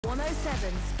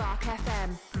107 Spark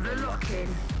FM, The Lock-In.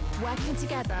 Working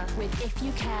together with If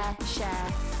You Care, Share.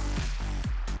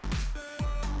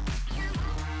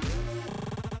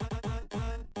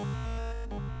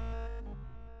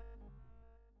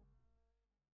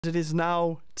 It is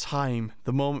now time.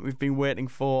 The moment we've been waiting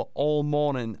for all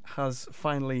morning has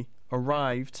finally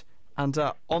arrived. And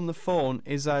on the phone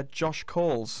is Josh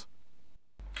Coles.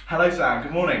 Hello Sam,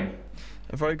 good morning.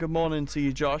 A very good morning to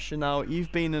you, Josh. And now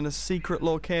you've been in a secret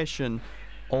location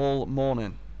all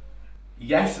morning.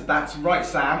 Yes, that's right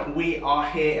Sam. We are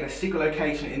here in a secret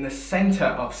location in the centre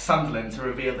of Sunderland to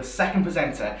reveal the second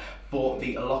presenter for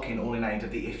the Lock-In All in Aid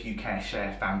of the If You Care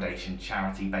Share Foundation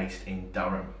charity based in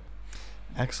Durham.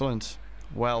 Excellent.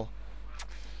 Well,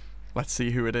 let's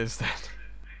see who it is then.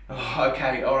 Oh,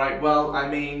 okay, all right. Well, I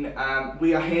mean,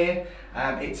 we are here.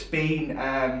 It's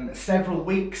been several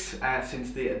weeks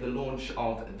since the launch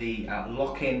of the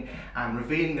Lock-In and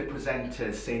revealing the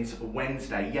presenters since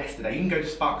Wednesday, yesterday. You can go to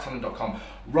sparksunderland.com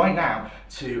right now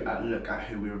to look at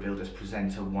who we revealed as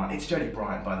presenter one. It's Jodie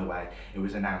Bryant, by the way. It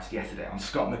was announced yesterday on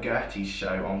Scott McGurty's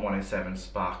show on 107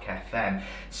 Spark FM.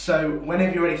 So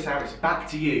whenever you're ready, Sam, it's back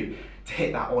to you to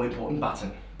hit that all-important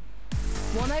button.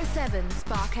 107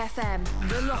 Spark FM,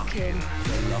 The Lock-In.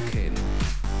 The Lock-In.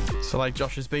 So like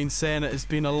Josh has been saying, it has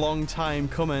been a long time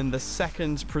coming. The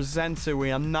second presenter,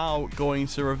 we are now going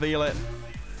to reveal it.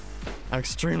 I'm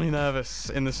extremely nervous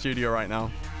in the studio right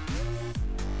now.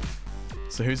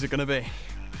 So who's it going to be?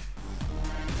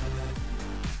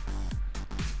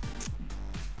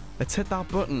 Let's hit that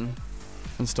button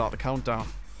and start the countdown.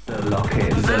 The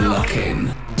Lock-In. The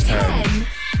Lock-In. 10,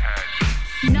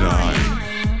 9,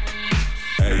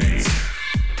 8,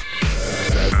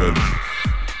 7,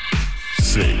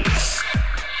 6,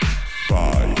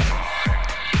 5,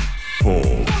 4,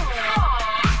 3,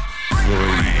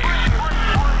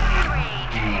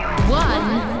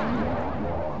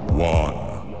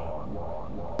 1.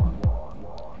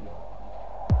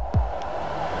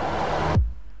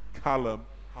 Calum.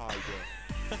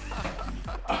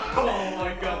 Oh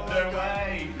my God, no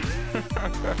way!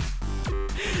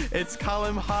 It's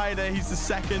Calum Hyder. He's the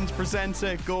second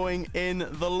presenter going in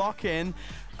the Lock-In.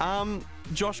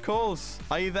 Josh Coles,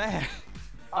 are you there?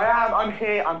 I am, I'm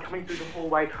here, I'm coming through the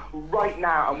hallway right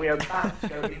now and we are about to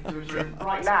go into his room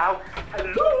right now.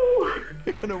 Hello!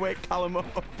 You're going to wake Calum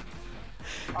up.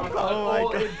 I've got an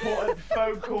all-important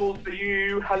phone call for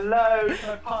you. Hello,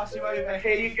 can I pass you over?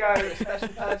 Here you go, a special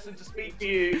person to speak to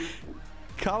you.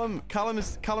 Calum,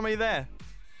 are you there?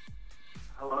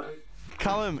 Hello?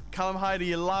 Calum Hyder,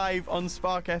 you're live on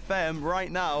Spark FM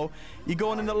right now. You're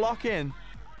going in the Lock-In.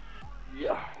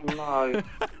 Yeah, no.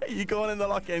 You're going in the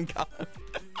Lock-In, Calum.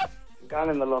 I'm going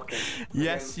in the Lock-In.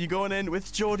 Yes, you're going in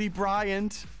with Jodie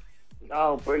Bryant.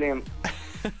 Oh, brilliant.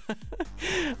 There's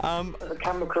a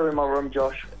camera crew in my room,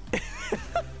 Josh.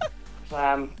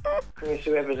 Sam, Chris,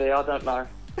 whoever's here, I don't know.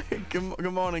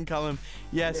 Good morning, Calum.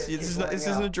 Yes, Yeah, this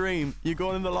isn't a dream. You're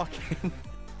going in the Lock-In.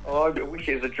 Oh, I wish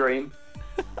it was a dream.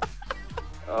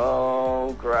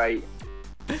 Oh, great.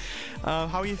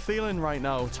 How are you feeling right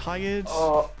now? Tired?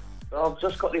 Oh, I've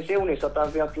just got this illness. I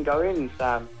don't think I can go in,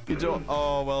 Sam. You don't?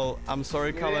 Oh, well, I'm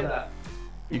sorry, Calum.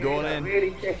 You're going in.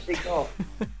 Really chesty cough.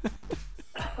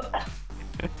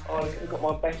 Oh, you could have got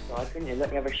my bedside, couldn't you? Let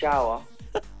me have a shower.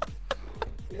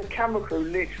 There's a camera crew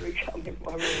literally coming in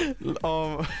my room.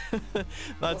 Oh,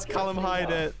 that's Calum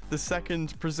Hyder, the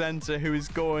second presenter who is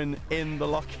going in the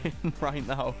Lock-In right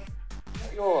now.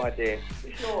 It's your idea.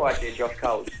 It's your idea, Josh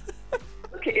Coles.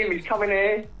 Look at him, he's coming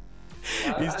here.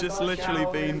 He's just literally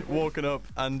been woken up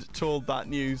and told that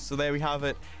news. So there we have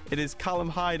it. It is Calum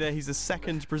Hyder. He's the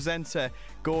second presenter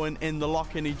going in the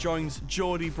Lock-In. He joins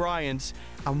Jodie Bryant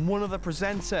and one other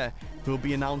presenter who will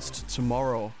be announced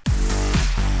tomorrow.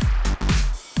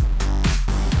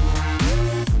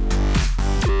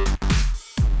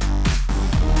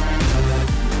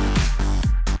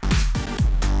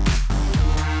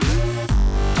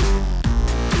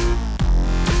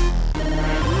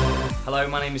 Hello,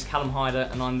 my name is Calum Hyder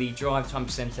and I'm the drive time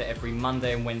presenter every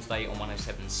Monday and Wednesday on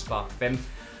 107 Spark FM.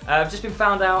 I've just been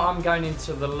found out I'm going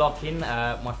into the Lock-In.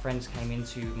 My friends came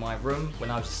into my room when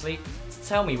I was asleep to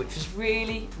tell me, which was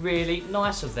really, really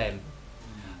nice of them.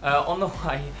 On the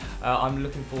way, I'm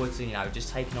looking forward to, just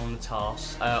taking on the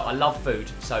tasks. I love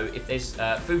food, so if there's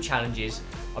food challenges,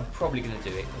 I'm probably going to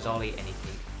do it because I'll eat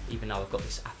anything, even though I've got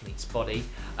this athlete's body.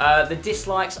 The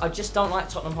dislikes, I just don't like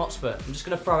Tottenham Hotspur. I'm just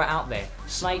going to throw it out there.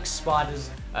 Snakes,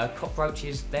 spiders,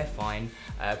 cockroaches, they're fine,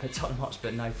 but Tottenham Hotspur,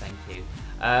 no thank you.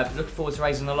 Looking forward to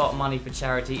raising a lot of money for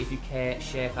charity. If You Care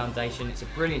Share Foundation, it's a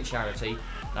brilliant charity.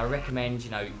 And I recommend,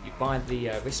 you buy the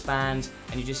wristband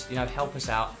and you just, help us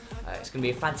out. It's going to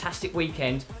be a fantastic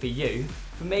weekend for you.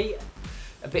 For me,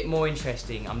 a bit more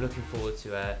interesting. I'm looking forward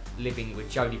to living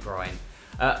with Jodie Bryant.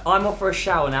 I'm off for a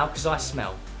shower now because I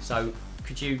smell. So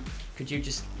could you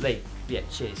just leave? Yeah,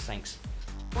 cheers, thanks.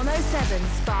 107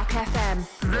 Spark FM,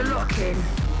 The Lock-In.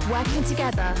 Working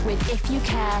together with If You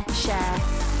Care,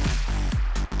 Share.